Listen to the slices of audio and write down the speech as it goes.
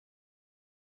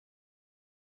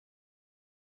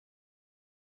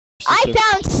I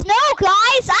found snow,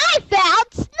 guys! I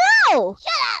found snow!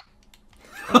 Shut up!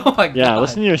 Oh my god. Yeah,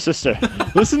 listen to your sister.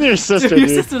 Listen to your sister, Dude, your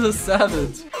dude. sister's a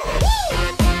savage.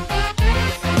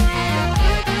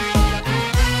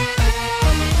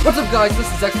 What's up guys, this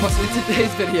is Xbox. In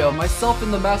today's video, myself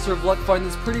and the Master of Luck find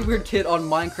this pretty weird kid on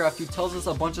Minecraft who tells us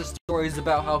a bunch of stories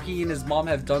about how he and his mom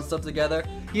have done stuff together.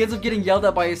 He ends up getting yelled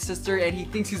at by his sister and he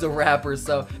thinks he's a rapper,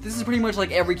 so this is pretty much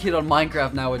like every kid on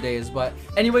Minecraft nowadays. But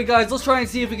anyway guys, let's try and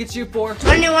see if we can shoot for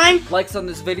 21 likes on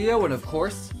this video, and of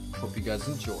course, hope you guys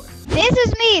enjoy. This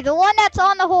is me, the one that's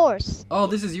on the horse. Oh,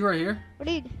 this is you right here? What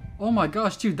do you... Oh my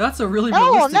gosh, dude, that's a really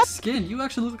No, realistic that's... skin. You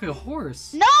actually look like a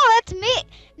horse. No, that's me.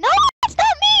 No, it's not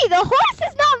me. The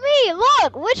horse is not me.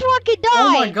 Look, which one could die?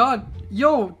 Oh my god.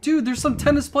 Yo, dude, there's some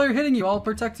tennis player hitting you. I'll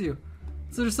protect you.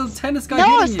 So there's some tennis guy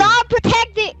hitting you. No, stop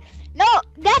protecting. No,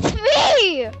 that's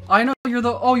me. I know, you're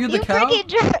the, oh, you're the cow? You freaking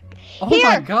jerk. Oh Here,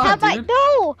 my god, dude.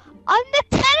 No, I'm the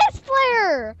tennis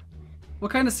player.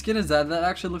 What kind of skin is that? That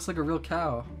actually looks like a real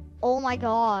cow. Oh my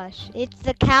gosh, it's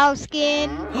the cow skin.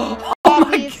 Oh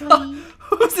Obviously. my god.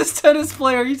 Who's this tennis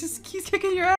player? He's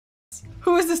kicking your ass.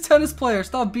 Who is this tennis player?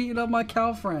 Stop beating up my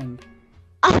cow friend.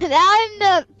 I'm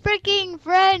the freaking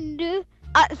friend.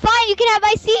 Fine, you can have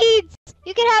my seeds.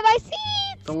 You can have my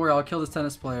seeds. Don't worry, I'll kill this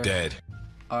tennis player. Dead.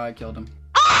 I killed him.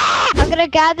 Ah! I'm gonna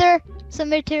gather some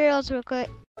materials real quick.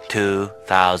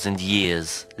 2,000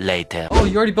 years later. Oh,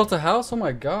 you already built a house? Oh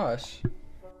my gosh.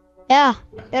 Yeah,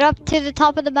 get up to the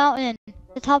top of the mountain.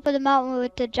 The top of the mountain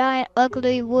with the giant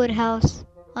ugly wood house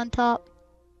on top.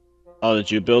 Oh, did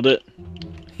you build it?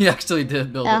 He actually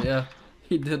did build it, yeah.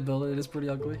 He did build it. It is pretty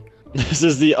ugly. This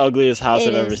is the ugliest house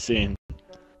I've ever is. seen.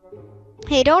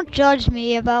 Hey, don't judge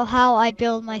me about how I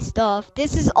build my stuff.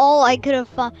 This is all I could have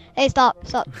found. Hey, stop,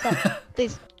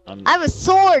 please. I have a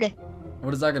sword.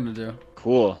 What is that gonna do?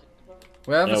 Cool.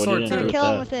 We have a sword I'm too. gonna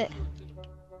kill him with it.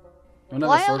 Wanna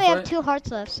Well, have a I sword only have fight? 2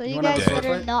 hearts left, so you wanna have guys a sword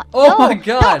better fight? not. Oh No, my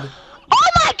god! no. Oh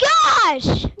my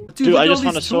gosh! Dude, Dude, look I at just all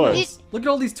found these a sword. tools. Look at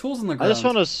all these tools on the ground. I just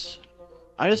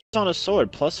found a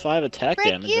sword. +5 attack Frick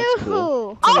damage. you! That's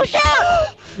cool. Oh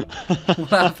shoot! What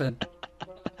happened?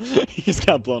 He's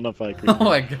got blown up by a creeper. Oh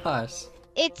my gosh.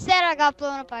 It said I got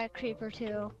blown up by a creeper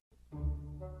too.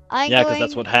 Yeah, because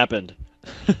that's what happened.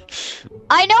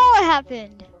 I know what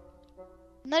happened.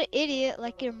 I'm not an idiot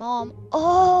like your mom.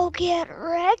 Oh, get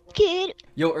wrecked, kid.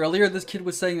 Yo, earlier this kid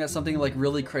was saying that something like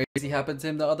really crazy happened to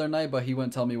him the other night, but he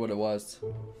wouldn't tell me what it was.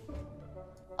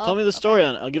 Tell me the story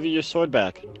on it. I'll give you your sword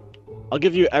back. I'll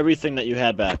give you everything that you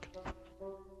had back.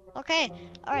 Okay,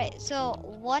 alright, so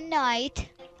one night,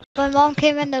 my mom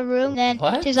came in the room and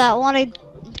What? she's like, I want to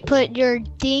put your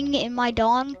ding in my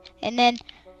dong, and then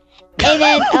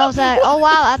I was like, oh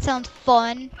wow, that sounds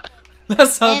fun. That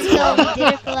sounds And so fun. we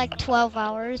did it for like 12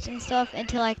 hours and stuff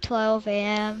until like 12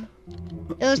 a.m.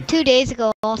 It was 2 days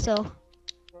ago also.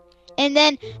 And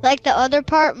then like the other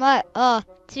part,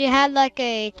 she had like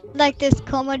this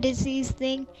coma disease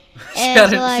thing, and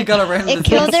so, like, she got a random it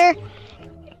killed her.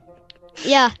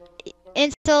 Yeah,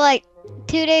 and so like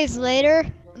 2 days later,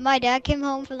 my dad came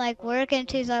home from like work and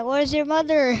she's like, "Where's your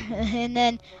mother?" And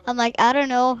then I'm like, "I don't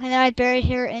know." And then I buried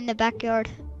her in the backyard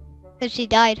because she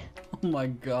died. Oh my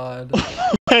god.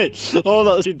 Wait, hold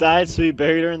on. She died, so you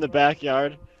buried her in the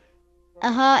backyard?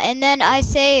 And then I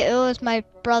say it was my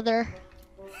brother.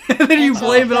 And then you And so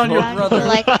blame it on your I'm brother.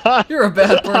 like- You're a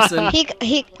bad person.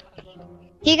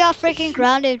 He got freaking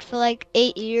grounded for like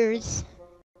 8 years.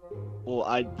 Well,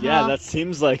 yeah, that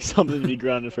seems like something to be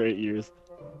grounded for 8 years.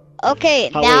 Okay,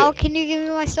 Oh, now wait. can you give me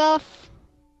my stuff?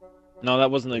 No,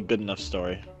 that wasn't a good enough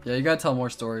story. Yeah, you gotta tell more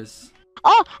stories.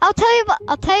 Oh, I'll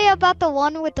tell you about the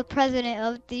one with the president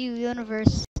of the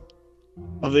universe.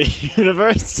 Of the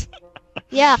universe?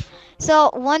 Yeah. So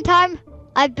one time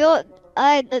I built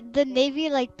the Navy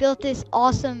like built this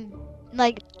awesome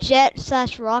like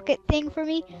jet/rocket thing for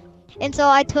me. And so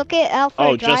I took it out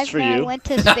for a drive just for and I you? went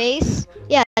to space.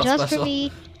 Yeah, How just special. for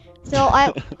me. So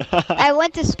I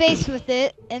went to space with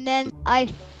it, and then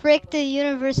I fricked the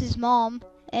universe's mom.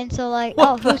 And so like, What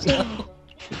oh, the who's hitting me?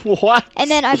 What? And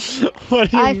then I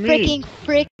What do you I mean? freaking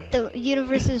fricked the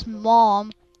universe's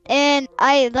mom, and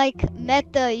I like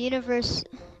met the universe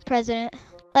president.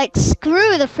 Like,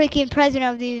 screw the freaking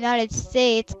president of the United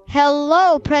States.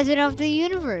 Hello, president of the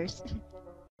universe.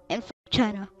 And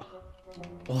China.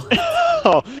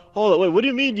 Oh, hold on, wait, what do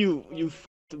you mean you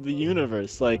f***ed the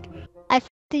universe? Like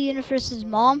The universe's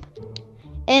mom.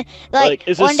 And like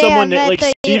is one this day someone I met like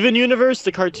the Steven Universe,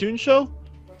 the cartoon show?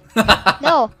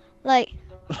 no, like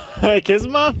Like his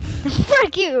mom?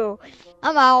 frick you.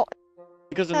 I'm out.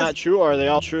 Because they're not true, or are they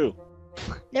all true?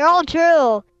 They're all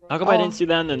true. How come I Oh. didn't see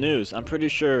that in the news? I'm pretty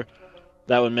sure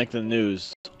that would make the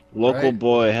news. Local Right.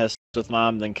 boy has sex with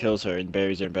mom, then kills her and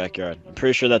buries her in backyard. I'm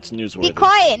pretty sure that's Be newsworthy.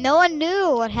 quiet. No one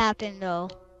knew what happened though.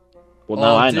 Well,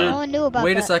 now I dude. No know. one knew about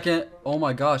Wait that. a second. Oh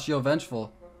my gosh, yo,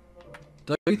 Vengeful.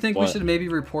 Do you think we What? should maybe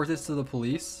report this to the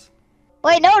police?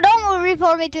 Wait, no, don't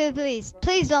report me to the police.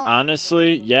 Please don't.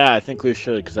 Honestly, yeah, I think we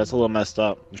should, because that's a little messed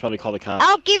up. We should probably call the cops.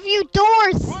 I'll give you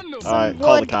doors. Alright,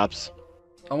 call the cops.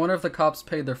 I wonder if the cops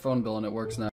paid their phone bill and it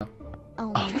works now. Oh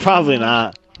my Probably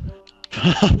God.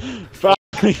 not.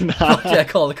 Probably not. Yeah,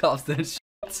 call the cops then.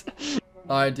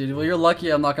 Alright, dude. Well, you're lucky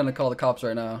I'm not gonna call the cops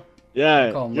right now.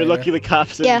 Yeah, Call 'em you're later. lucky the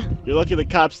cops didn't. Yeah. You're lucky the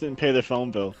cops didn't pay their phone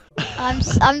bill. I'm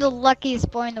the luckiest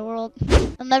boy in the world.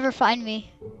 They'll never find me.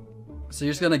 So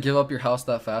you're just gonna give up your house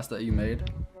that fast that you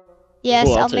made? Yes,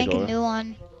 Cool, I'll I'll take make a over. new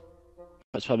one.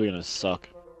 That's probably gonna suck.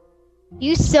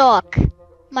 You suck.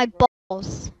 My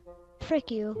balls.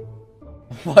 Frick you.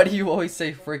 Why do you always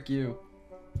say frick you?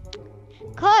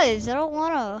 Cause I don't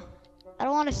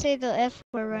wanna say the F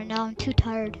word right now. I'm too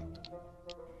tired.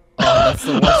 Oh, that's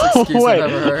the worst excuse Wait,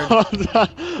 I've ever heard. hold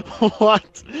on.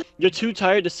 What? You're too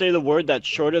tired to say the word that's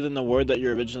shorter than the word that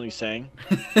you're originally saying?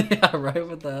 Yeah, right?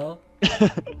 What the hell?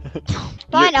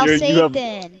 Fine, I'll say you it have-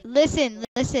 then. Listen.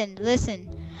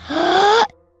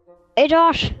 Hey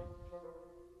Josh.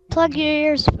 Plug your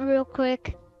ears real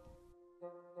quick.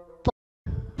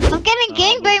 I'm getting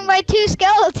gangbanged by 2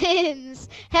 skeletons!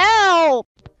 Help!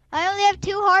 I only have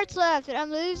 2 hearts left and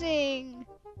I'm losing.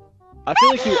 I feel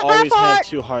like you always have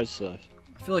 2 hearts left.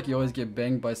 I feel like you always get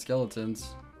banged by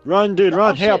skeletons. Run, dude, Oh,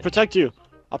 run. Hey, I'll shit. protect you.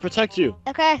 I'll protect you.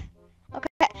 Okay.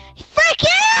 Frick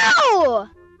you!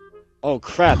 Oh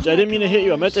crap! I didn't mean to hit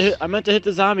you. I meant to gosh. hit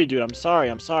the zombie, dude. I'm sorry.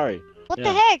 What Yeah.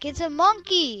 the heck? It's a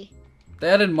monkey. They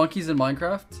added monkeys in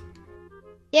Minecraft?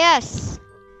 Yes.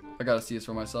 I gotta see this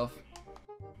for myself.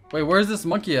 Wait, where's this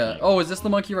monkey at? Oh, is this the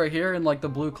monkey right here in like the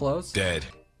blue clothes? Dead.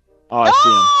 Oh, I see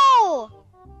him. No!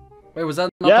 Wait, was that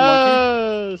not the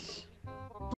monkey? Yes.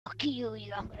 Fuck you,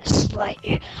 I'm gonna slice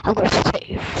you. I'm gonna slit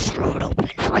your throat open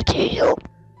for you.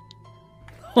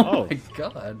 Oh Oh. my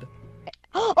god.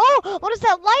 Oh, what is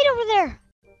that light over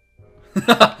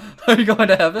there? Are you going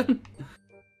to heaven?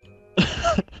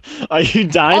 Are you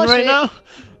dying Oh, right shit. now?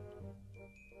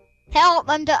 Help!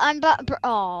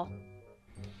 Oh,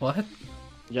 What?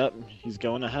 Yep, he's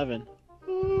going to heaven.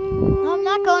 I'm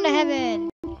not going to heaven.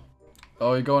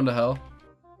 Oh, you're going to hell?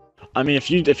 I mean, if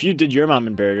you did your mom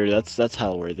and buried her, that's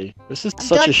hell worthy. This is I'm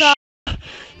such a done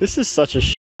this is such a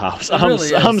house. It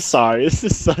really I'm is. sorry. This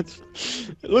is such.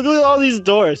 Look at all these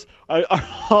doors. Are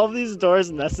all these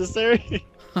doors necessary?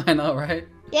 I know, right?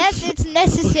 Yes, it's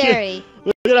necessary.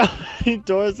 Look at how many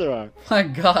doors there are. My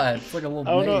god, it's like a little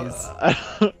I don't maze.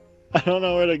 know. I don't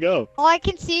know where to go. Oh, I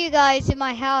can see you guys in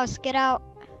my house. Get out.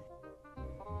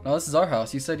 No, this is our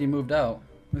house. You said you moved out.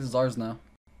 This is ours now.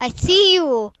 I see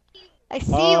you. I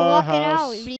see you Our walking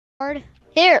house. out, retard.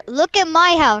 Here, look at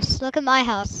my house. Look at my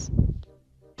house.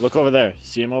 Look over there.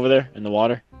 See him over there in the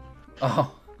water?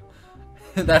 Oh.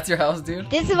 That's your house, dude?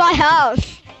 This is my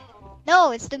house.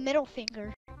 No, it's the middle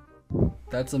finger.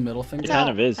 That's a middle It finger? That's kind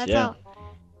how- of is, that's yeah. how-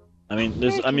 I mean,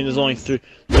 there's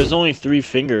only three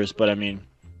fingers, but I mean,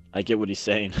 I get what he's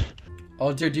saying.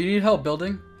 Oh, dude, do you need help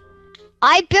building?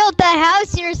 I built that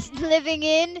house you're living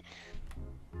in.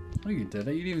 No, you didn't.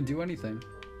 You didn't even do anything.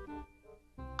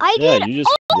 I Yeah, did you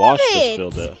just all watched of us it.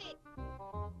 build it.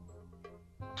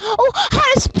 Oh,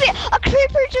 a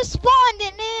creeper just spawned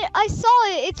and I saw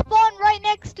it. It spawned right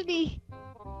next to me.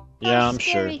 That Yeah, was I'm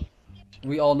sure. scary.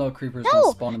 We all know creepers No.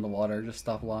 don't spawn in the water. Just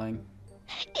stop lying.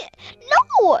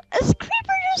 No, a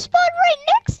creeper just spawned right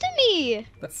next to me.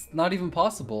 That's not even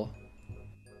possible.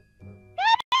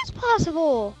 It's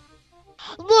possible.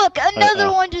 Look,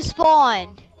 another one just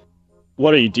spawned.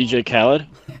 What are you, DJ Khaled?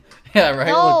 Yeah, right?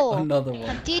 No. Look, another I'm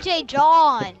one. DJ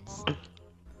Johns.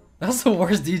 That's the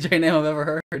worst DJ name I've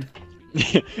ever heard.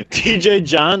 DJ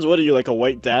Johns? What are you, like a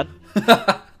white dad?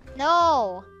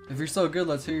 No, If you're so good,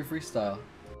 let's hear your freestyle.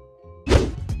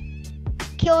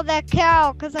 kill that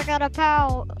cow, cause I got a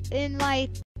cow in my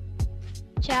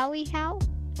chowie how?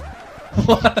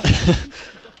 What?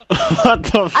 What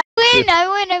the f-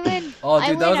 I win. Oh, I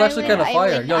dude, that win, was I actually win, kind of I fire.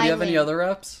 win, Yo, do I you have any win. other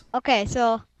reps? Okay,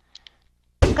 so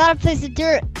gotta place the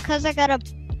dirt, cause I got a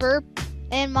burp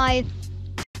in my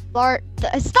fart.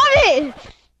 Stop it!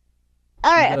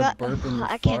 All right, You got I a burp in your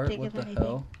I can't fart? think What of the anything.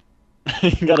 hell?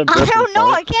 You got a I burp don't and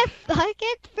know. fart? I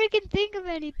can't freaking think of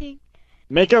anything.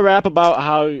 Make a rap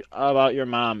about your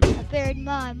mom. I buried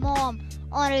my mom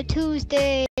on a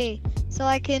Tuesday, so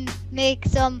I can make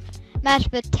some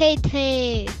mashed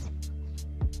potatoes.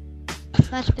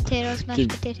 Mashed potatoes, mashed Dude.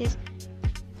 potatoes.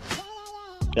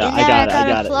 Yeah, And I then got I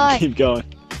gotta it. fly. Keep going.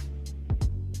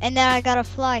 And then I gotta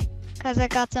fly. because I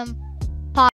got some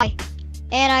pie.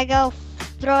 And I go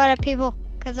throw it at people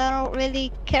because I don't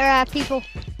really care at people.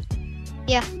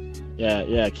 Yeah.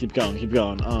 Yeah, keep going.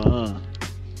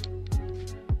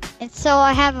 And so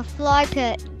I have a fly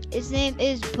pet. His name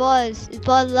is Buzz.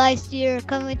 Buzz Lightyear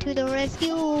coming to the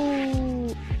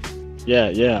rescue.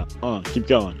 Yeah, keep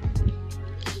going.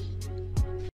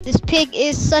 This pig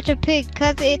is such a pig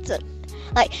because it's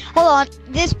like, hold on.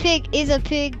 This pig is a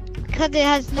pig because it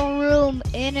has no room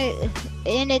in it,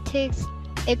 and it takes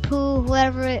a poo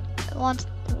wherever it wants,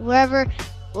 wherever,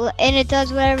 and it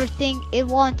does whatever thing it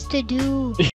wants to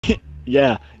do.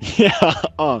 Yeah.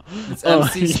 It's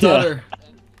MC Stutter.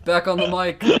 Back on the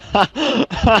mic.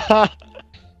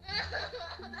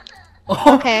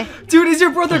 Oh, Okay. Dude, is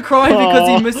your brother crying because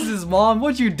he misses his mom?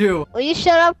 What'd you do? Will you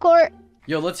shut up, Court?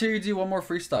 Yo, let's hear you do one more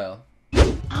freestyle.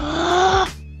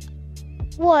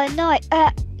 One night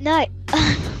at night.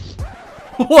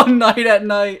 One night at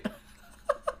night.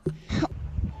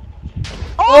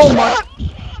 Oh my-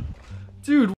 fuck!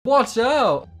 Dude, watch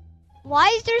out. Why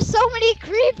is there so many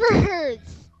creepers?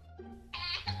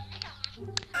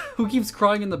 Who keeps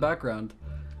crying in the background?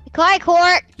 Quiet,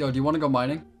 Court. Yo, do you want to go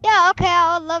mining? Yeah, okay,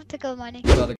 I would love to go mining.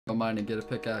 You gotta go mining, get a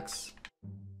pickaxe.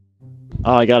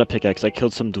 Oh, I got a pickaxe. I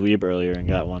killed some dweeb earlier and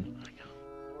got one.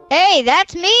 Hey,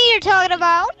 that's me you're talking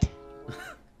about.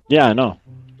 Yeah, I know.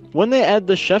 When they add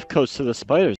the chef coats to the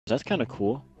spiders, that's kind of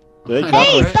cool. Do they I drop know,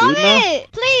 Hey, their right? stop food now?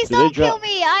 it! Please Do don't they drop- kill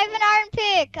me. I have an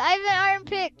iron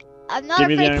pick. I'm not Give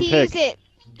me the afraid iron to pick. use it.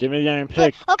 Give me the iron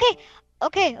pick. Okay.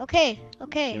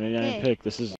 Give me the iron pick.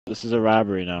 This is a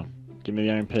robbery now. Give me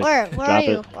the iron pick. Where Drop are it.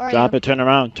 you? Where are Drop you? it. Turn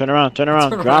around. Turn Drop it.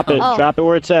 around. Oh. Drop it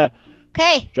where it's at.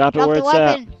 Okay. Drop it Drop where the it's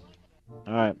at. weapon.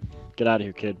 All right. Get out of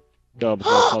here, kid. Go.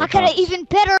 Before I call the I got an cops. even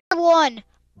better one.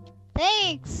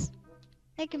 Thanks.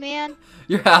 Thank you, man.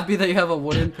 You're happy that you have a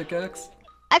wooden pickaxe?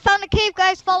 I found a cave,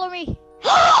 guys. Follow me.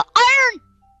 Iron!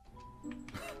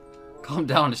 Calm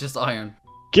down, it's just iron.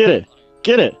 Get it.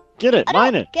 I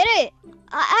Mine don't it. get it.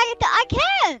 I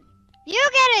can't. You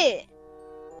get it.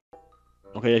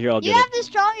 Okay, here, I'll You get have it. the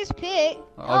strongest pick.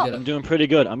 I'll get I'm it. doing pretty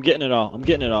good. I'm getting it all.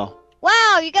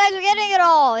 Wow, you guys are getting it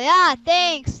all. Yeah,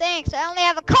 thanks. I only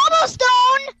have a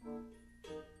cobblestone.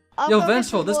 I'll Yo, go get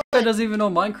Vengeful, some this wood. guy doesn't even know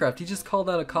Minecraft. He just called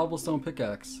that a cobblestone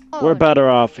pickaxe. Oh, We're better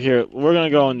off here. We're gonna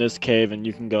go in this cave, and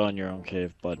you can go in your own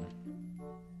cave, bud.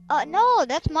 No,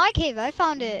 that's my cave. I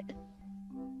found it.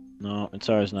 No, it's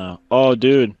ours now. Oh,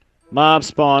 dude, mob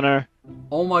spawner.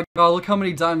 Oh my god, look how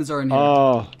many diamonds are in here.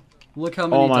 Oh, Look how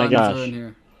many my diamonds gosh. are in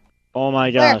here. oh my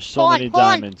Where? gosh, so Hold on, many hold on.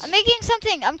 diamonds. I'm making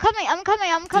something. I'm coming. Dude, a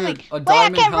Wait, I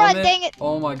diamond can't helmet. run. Dang it.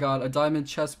 Oh my god, a diamond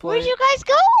chest Where'd plate. you guys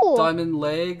go? Diamond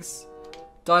legs.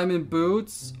 Diamond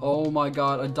boots. Oh my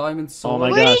god, a diamond sword. Oh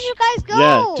my Where gosh. did you guys go?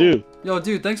 Yeah, dude. Yo,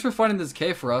 dude, thanks for finding this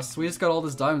cave for us. We just got all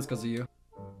these diamonds because of you.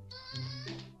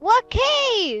 What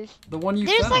cave? The one you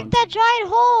There's found. like that giant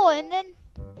hole, and then.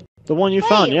 The one you Wait,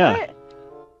 found, yeah. where-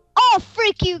 Oh,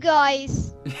 freak you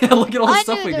guys! Yeah, look at all the I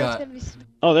stuff knew we there was got. gonna be.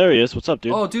 Oh, there he is. What's up,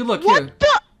 dude? Oh, dude, look What here.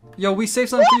 the? Yo, we saved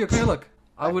something for you. Come here, look.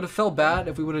 I would have felt bad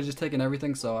if we would have just taken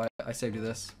everything, so I saved you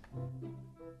this.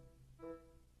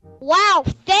 Wow,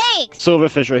 thanks!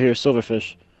 Silverfish right here.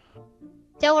 Silverfish.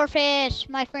 Silverfish,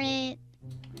 my friend.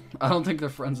 I don't think they're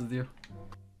friends with you.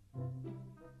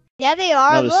 Yeah, they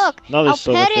are. Another s- Look, another I'll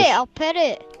pet silverfish. it. I'll pet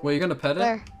it. Wait, you're gonna pet it?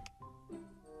 Where?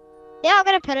 Yeah, I'm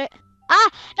gonna pet it. Ah!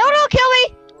 No, don't kill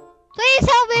me! Please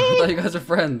help I thought me! you guys are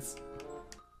friends.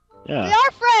 We Yeah.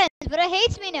 are friends, but it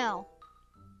hates me now.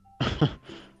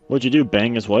 What'd you do?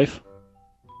 Bang his wife?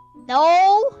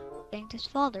 No! Thanked his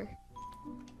father.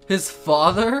 His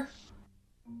father?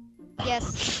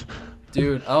 Yes.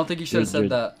 Dude, I don't think you should have said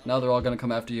Dude. that. Now they're all gonna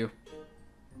come after you.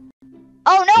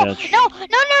 Oh no! Yeah,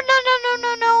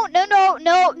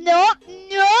 No! No!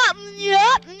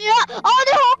 Oh,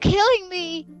 they're all killing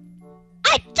me!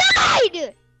 I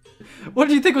died! What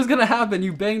did you think was gonna happen?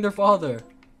 You banged their father.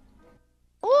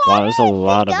 What? Wow, there's a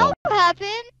lot of that them. would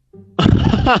happen.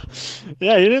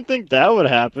 Yeah, you didn't think that would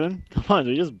happen. Come on,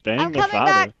 you just banged I'm the coming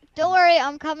father. back. Don't worry,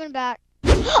 I'm coming back. I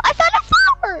found a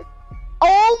flower!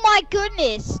 Oh my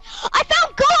goodness! I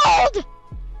found gold!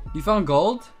 You found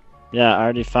gold? Yeah, I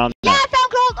already found Yeah, that. I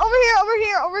found gold! Over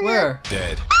here! Where?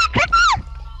 Dead. Ah, creeper!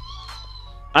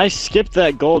 I skipped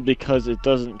that gold because it's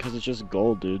just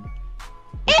gold, dude.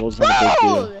 The gold's not a big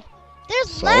deal. Gold! There's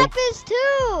So? lapis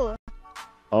too!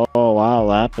 Oh wow,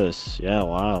 lapis. Yeah,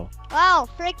 wow. Wow,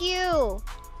 frick you!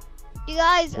 You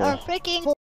guys are Whoa.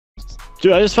 freaking.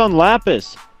 Dude, I just found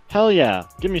lapis. Hell yeah.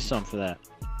 Give me some for that.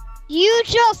 You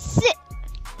just sit.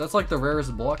 That's like the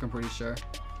rarest block, I'm pretty sure.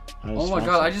 I Oh just my found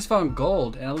god, some. I just found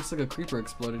gold, and it looks like a creeper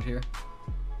exploded here.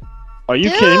 Are you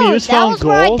Dude, kidding me? You just that found was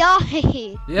where I gold?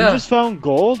 died. Yeah, You just found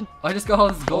gold? I just got all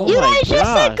this gold. You Oh my guys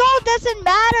just said gosh. gold doesn't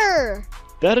matter.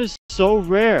 That is so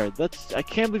rare. I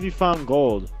can't believe you found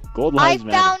gold. Gold I lives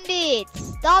matter. found it.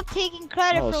 Stop taking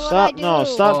credit No, for what I stop! do. No,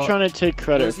 stop Well, trying to take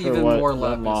credit there's for even what more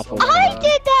lapis. unlawful. Oh my I God.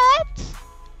 did that.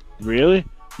 Really?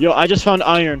 Yo, I just found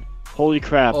iron. Holy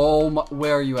crap! Oh my,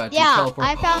 where are you at? You Yeah, teleport.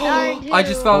 I found iron too. I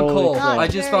just found Holy coal. crap. I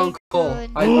just Very found coal. good.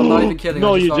 I'm not even kidding.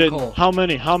 No, I just you found didn't. coal. How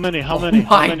many? How many? How many? Oh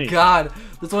How my many? God,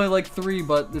 there's only like 3,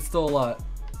 but it's still a lot.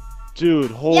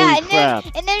 Dude, holy Yeah, and crap!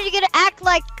 then you're gonna act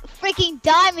like freaking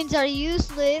diamonds are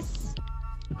useless.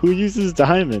 Who uses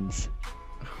diamonds?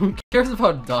 Who cares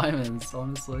about diamonds,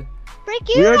 honestly? Frick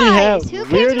you We already guys. have. Who We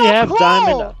cares already about have coal?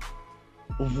 diamond.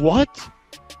 What?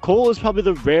 Coal is probably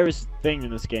the rarest thing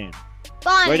in this game.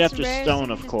 Fine, right it's after rarest stone,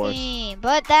 in of this course. game,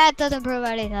 but that doesn't prove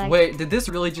anything. Wait, did this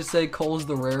really just say coal is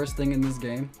the rarest thing in this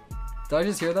game? Did I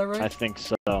just hear that right? I think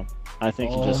so. I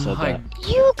think oh you just said my. that.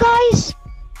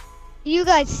 You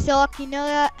guys suck. You know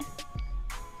that.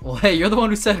 Well, hey, you're the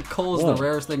one who said coal is What? the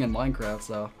rarest thing in Minecraft,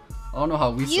 so I don't know how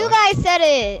we You suck. guys said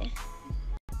it.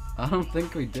 I don't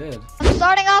think we did. I'm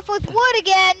starting off with wood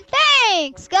again.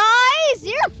 Thanks, guys.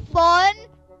 You're fun.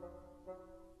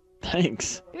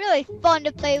 Thanks. You're really fun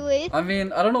to play with. I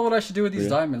mean, I don't know what I should do with these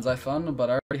Really? diamonds. I found them, but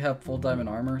I already have full diamond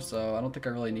armor, so I don't think I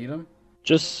really need them.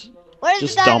 Just Where's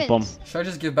Just the dump 'em. diamonds? Should I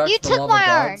just give back You to the took lava my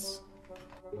iron. gods?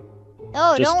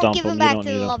 No, Just don't dump give 'em, them you back don't to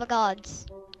need the 'em. lava gods.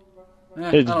 I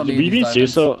Hey, don't we need being these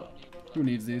serious, diamonds. so Who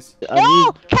needs these? I No,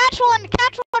 need. catch one,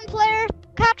 player,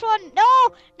 catch one. No,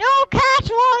 catch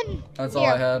one. That's Here.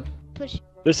 all I had. Push.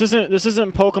 This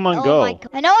isn't Pokemon Oh Go. my god.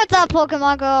 I know it's not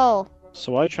Pokemon Go.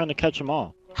 So why are you trying to catch them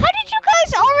all? How did you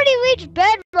guys already reach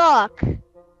Bedrock?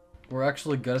 We're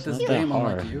actually good at this It's not that game,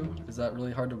 unlike hard. you. Is that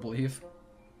really hard to believe?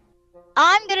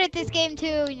 I'm good at this game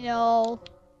too, you know.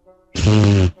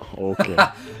 Okay.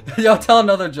 Yo, tell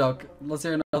another joke. Let's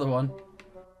hear another one.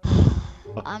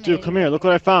 Dude, come here. Look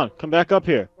what I found. Come back up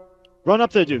here. Run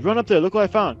up there, dude. Run up there. Look what I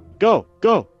found. Go.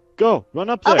 Run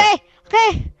up there.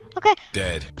 Okay.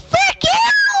 Dead. Frick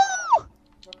you!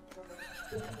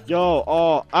 Yo,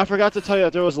 oh, I forgot to tell you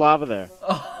that there was lava there.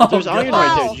 Oh, There's iron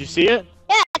right there. Did you see it?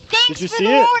 Yeah, thanks Did you for see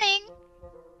the it? warning.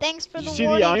 Thanks for Did you the see the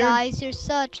warning, iron? guys. You're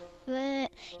such fun. Yeah,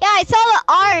 I saw the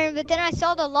iron, but then I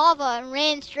saw the lava and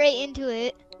ran straight into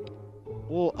it.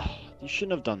 Well, you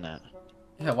shouldn't have done that.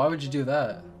 Yeah, why would you do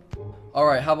that?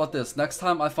 Alright, how about this? Next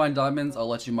time I find diamonds, I'll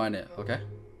let you mine it, okay?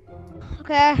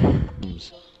 Okay.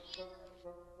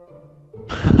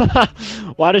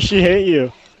 Why does she hate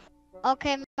you?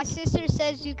 Okay, my sister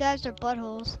says you guys are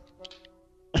buttholes.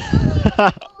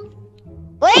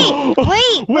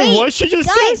 Wait! Wait, what she just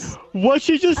guys, said? What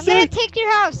she just I'm gonna said? take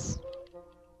your house.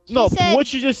 No, said- what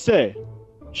she just say?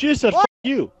 She just said, What? "F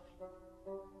you."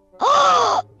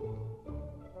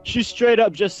 She straight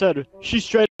up just said,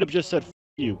 "F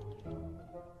you."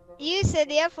 You said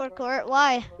the F word, Court.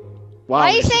 Why? Wow. Why are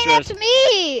you your saying sister that to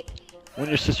me? When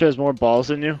your sister has more balls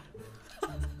than you?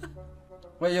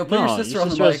 Wait, yo, put No, your sister your on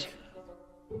the sister mic.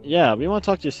 has- Yeah, we want to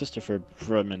talk to your sister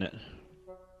for a minute.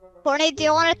 Courtney, do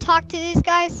you want to talk to these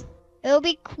guys? It'll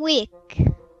be quick.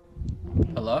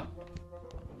 Hello?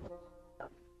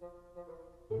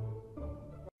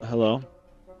 Hello.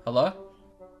 Hello?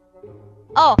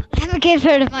 Oh, I haven't given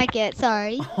her the mic yet.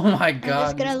 Sorry. Oh my I'm god.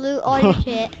 just gonna loot all your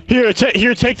shit.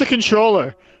 Here, take the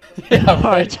controller. Yeah, All right,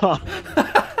 right. Tom.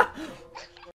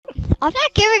 I'm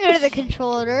not giving her the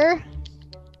controller.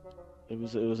 It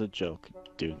was a joke,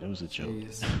 dude. It was a joke.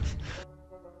 Jeez.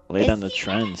 Lay down the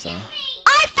trends, huh?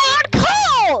 I found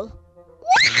coal!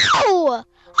 Wow!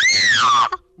 Ah!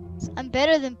 I'm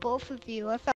better than both of you.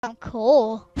 I found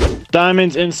coal.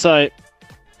 Diamonds in sight.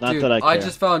 Not Dude, that I care. I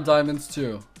just found diamonds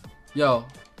too. Yo,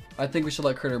 I think we should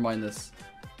let Critter mine this.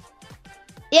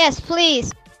 Yes,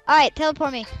 please. Alright,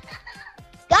 teleport me.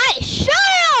 Guys, shut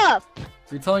up!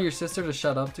 Are you telling your sister to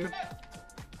shut up, dude?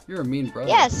 You're a mean brother.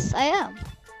 Yes, I am.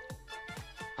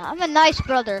 I'm a nice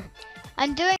brother.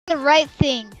 I'm doing the right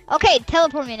thing. Okay,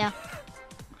 teleport me now.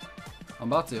 I'm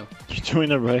about to. You're doing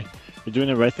the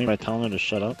right thing by telling her to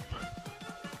shut up.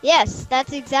 Yes,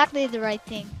 that's exactly the right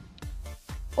thing.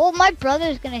 Well, my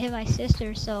brother's gonna hit my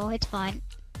sister, so it's fine.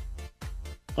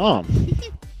 Oh,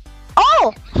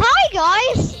 Oh, hi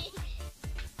guys!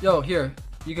 Yo, here.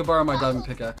 You can borrow my diamond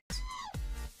pickaxe.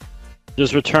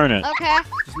 just return it. Okay.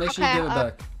 Just make sure you Okay, give it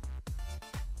back.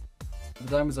 The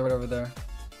diamonds are right over there.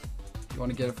 You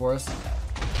want to get it for us?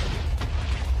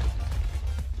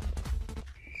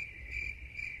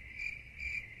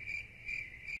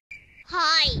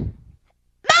 Hi.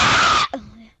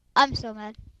 I'm so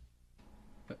mad.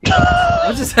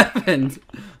 What just happened?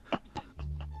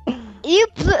 You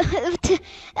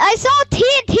I saw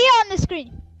TNT on the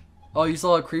screen. Oh, you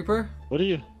saw a creeper? What are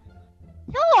you?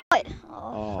 No.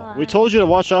 Oh, we told you to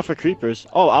watch out for creepers.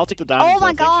 Oh, I'll take the diamonds. Oh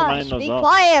my though. Thanks for gosh! lining those Be up.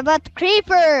 quiet about the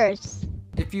creepers.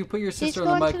 If you put your sister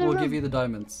going on the mic, to the we'll room. give you the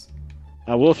diamonds.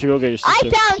 I will if you go get your sister. I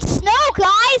found snow,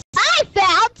 guys. I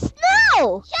found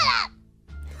snow. Shut up.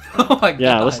 Oh my god.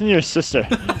 Yeah, listen to your sister.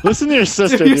 Listen to your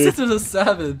sister, Dude, your dude. sister's a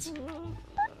savage.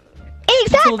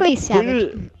 Exactly,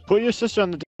 savage. Put your sister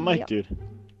on the mic, Yep. dude.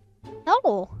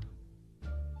 No.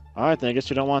 Alright, then I guess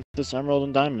you don't want this emerald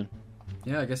and diamond.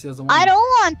 Yeah, I guess he doesn't want I it. don't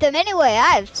want them anyway.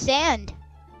 I have sand.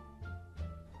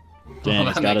 Damn, Oh,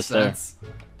 he's that got makes us there. sense.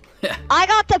 I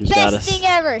got the Who's got best us? thing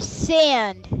ever.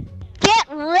 Sand. Get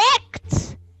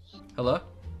wrecked. Hello?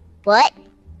 What?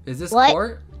 Is this What?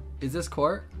 court? Is this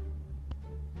court?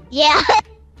 Yeah.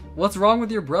 What's wrong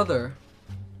with your brother?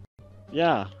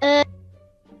 Yeah. I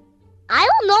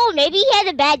don't know. Maybe he had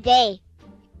a bad day.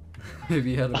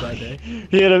 Maybe he had a bad day.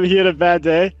 he had a bad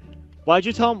day. Why'd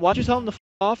you tell him to f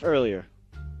off earlier?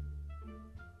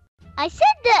 I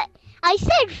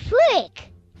said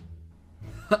flick.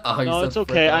 Oh, you No, said it's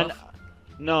okay. frick off?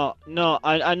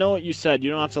 I know what you said. You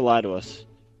don't have to lie to us.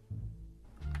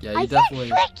 Yeah, you I definitely.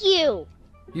 said flick you.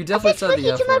 You I definitely said said flick the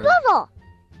you F to my word. brother.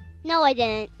 No, I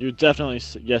didn't. You definitely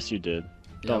yes you did.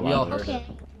 Yeah, Don't we lie all to us. heard it.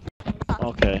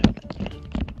 Okay.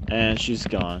 And she's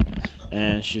gone.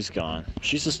 And she's gone.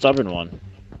 She's a stubborn one.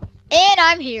 And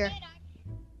I'm here.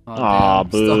 Oh, Aw, damn.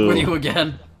 Stuck with boo. you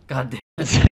again. God damn.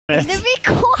 Then be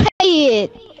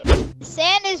quiet.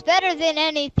 Sand is better than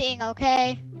anything,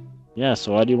 okay? Yeah,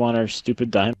 so why do you want our stupid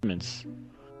diamonds?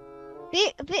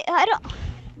 I don't.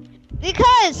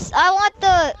 Because I want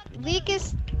the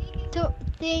weakest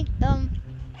thing.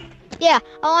 Yeah,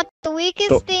 I want the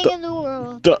weakest thing in the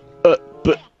world.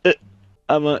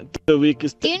 I want the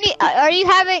weakest. Do you need? Are you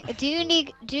having? Do you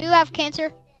have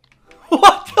cancer?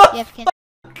 What the? You have cancer.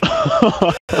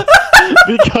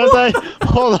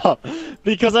 Hold up.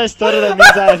 Because I stutter, that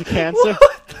means I have cancer.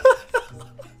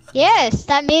 Yes,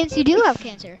 that means you do have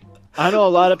cancer. I know a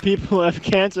lot of people who have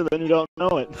cancer who don't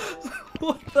know it.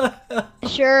 What the hell?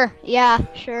 Sure. Yeah.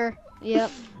 Sure.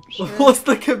 Yep. Sure. What's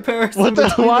the comparison What the?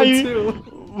 between Why the you? two?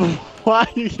 Why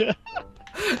you?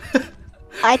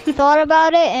 I thought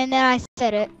about it and then I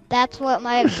said it. That's what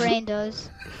my brain does.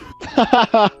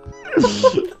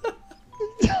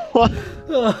 What?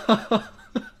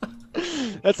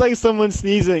 That's like someone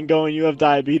sneezing, going, "You have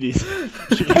diabetes."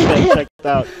 You should get that checked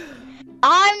out.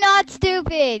 I'm not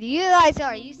stupid. You guys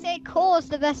are. You say coal is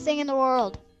the best thing in the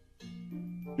world.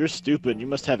 You're stupid. You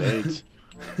must have AIDS.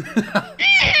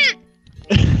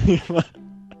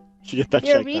 Should get that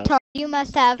You're a checked retard. You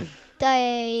must have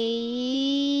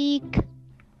like.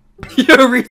 You're a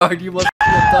retard. You must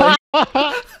have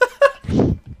out.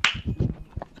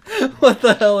 What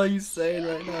the hell are you saying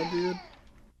right now, dude?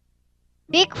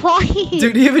 Be quiet.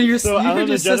 Dude, even your, So you heard Alan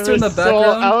your sister in the DeGeneres-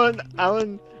 background? So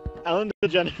Alan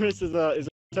DeGeneres is a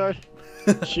retard.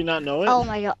 Does she not know it? Oh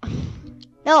my god.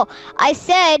 No, I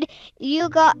said you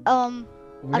got We I all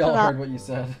forgot. heard what you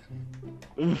said.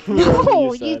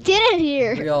 No, you said. didn't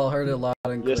hear. We all heard it loud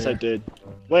and clear. Yes, I did.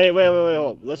 Wait,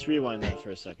 hold. Let's rewind that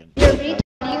for a second. You're a retard.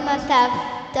 You must have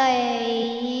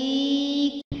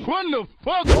like. What the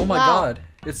fuck? Oh my Wow. god.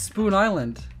 It's Spoon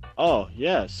Island. Oh,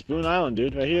 yeah, Spoon Island,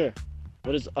 dude, right here.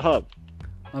 What is up?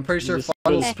 I'm pretty sure Jesus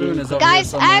Final Christ. Spoon is over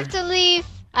Guys, here I somewhere. have to leave.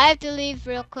 I have to leave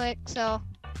real quick, so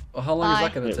Well, how long is that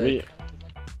Bye. gonna Wait, take?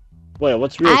 wait,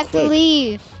 what's real I have quick? to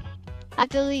leave. I have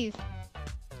to leave.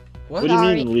 What? What do you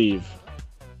Sorry. mean leave?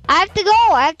 I have to go.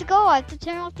 I have to go. I have to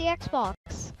turn off the Xbox.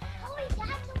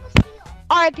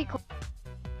 R.I.P.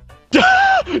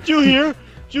 Did you hear?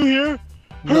 Did you hear?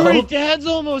 No. Hurry, Dad's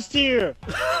almost here!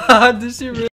 Did she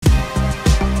really?